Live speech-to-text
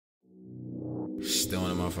Still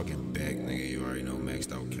in the motherfucking bag, nigga. You already know,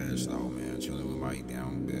 maxed out, cashed out, man. Chillin' with my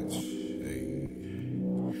down, bitch. Hey.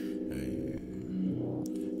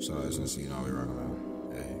 So that's SNC, now we rockin' out.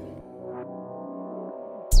 Hey.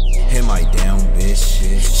 Hit my down, bitch.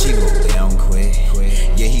 She go down quick.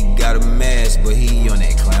 Yeah, he got a mask, but he on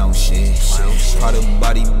that clown shit. Part of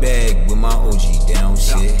body bag with my OG down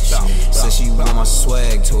shit. Said she want my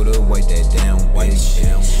swag, told her wipe that down, bitch.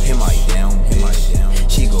 Hit my down, bitch.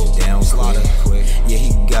 She go down quick. Yeah,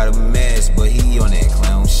 he got a mask, but he on that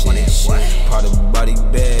clown shit. Part of body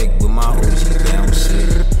bag with my OG down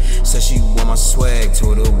shit. Said she want my swag,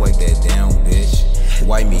 told her wipe that down, bitch.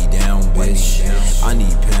 Wipe me down, bitch. I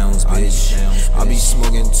need pounds, bitch. I be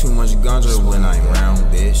smoking too much ganja when I'm round,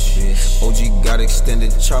 bitch. OG got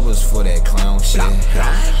extended choppers for that clown shit.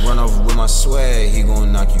 Run off with my swag, he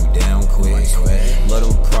gon' knock you down quick. Let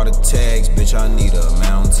him product tags, bitch, I need a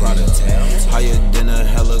mountain. Higher than a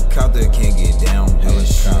helicopter, can't get down,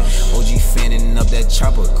 bitch. OG fanning up that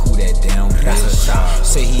chopper, cool that down, bitch.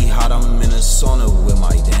 Say he hot, I'm in a sauna with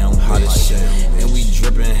my down, bitch. And we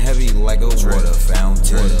drippin' heavy like a water fountain.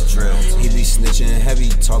 He be snitching heavy,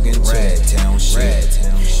 talking to that town shit.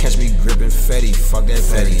 Catch me gripping Fetty, fuck that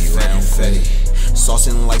Fetty, round Fetty.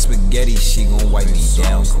 Saucing like spaghetti, she gon' wipe me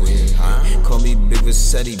down quick. Call me Big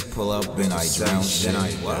Vassetti, pull up and I drown shit.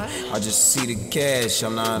 I just see the cash,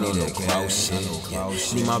 I'm not on no clout shit.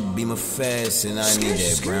 Need my Beamer fast and I need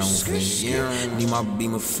that brown fish. Need my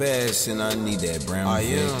Beamer fast and I need that brown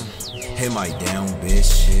fish. Hit my down,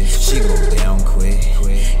 bitch. She go down quick.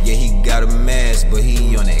 Yeah, he got a mask, but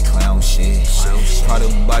he on that clown shit. Part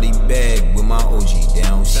of body bag with my OG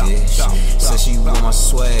down shit. Said she want my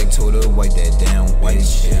swag, told her wipe that down,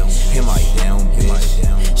 bitch. Hit my down,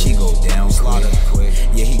 bitch. She go down quick.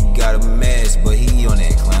 Yeah, he got a mask, but he on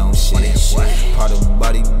that clown shit. Part of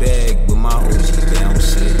body bag with my OG down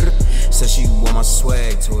shit. Said she want my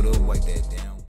swag, told her wipe that down.